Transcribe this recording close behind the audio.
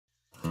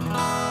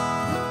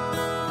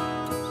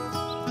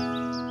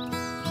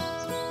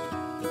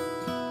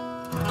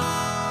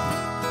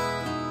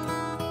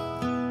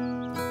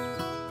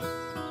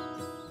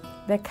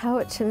The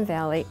Cowichan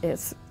Valley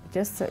is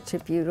just such a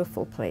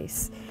beautiful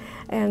place,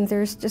 and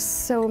there's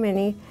just so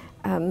many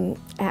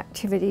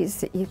activities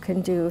that you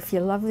can do. If you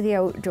love the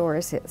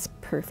outdoors, it's a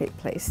perfect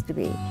place to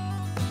be.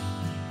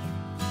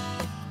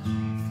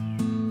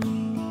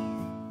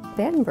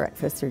 Bed and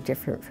breakfasts are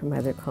different from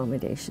other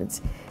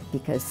accommodations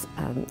because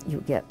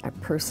you get a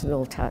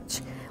personal touch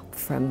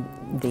from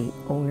the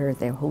owner,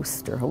 the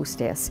host or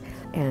hostess,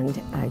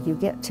 and you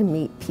get to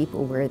meet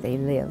people where they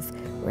live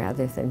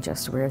rather than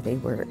just where they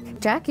work.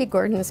 Jacquie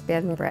Gordon's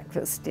Bed and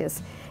Breakfast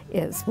is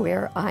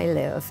where I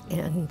live,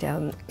 and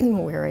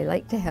where I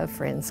like to have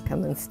friends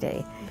come and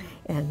stay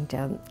and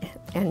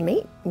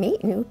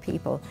meet new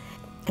people.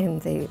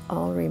 And they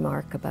all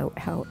remark about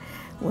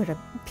what a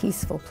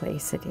peaceful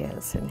place it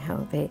is and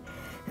how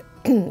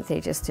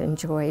they just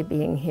enjoy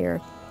being here.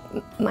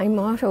 My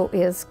motto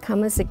is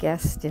come as a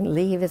guest and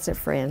leave as a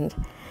friend.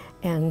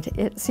 And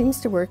it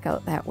seems to work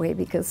out that way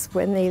because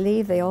when they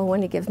leave, they all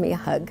want to give me a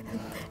hug,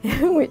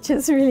 which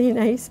is really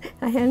nice.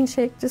 A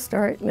handshake to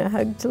start and a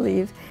hug to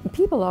leave.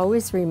 People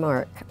always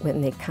remark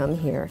when they come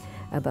here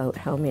about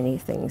how many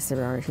things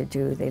there are to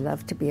do. They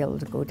love to be able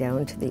to go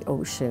down to the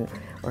ocean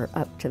or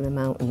up to the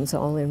mountains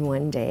all in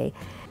one day.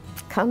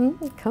 Come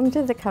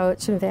to the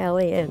Cowichan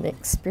Valley and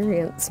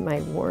experience my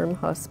warm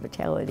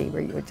hospitality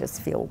where you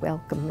just feel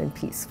welcome and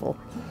peaceful.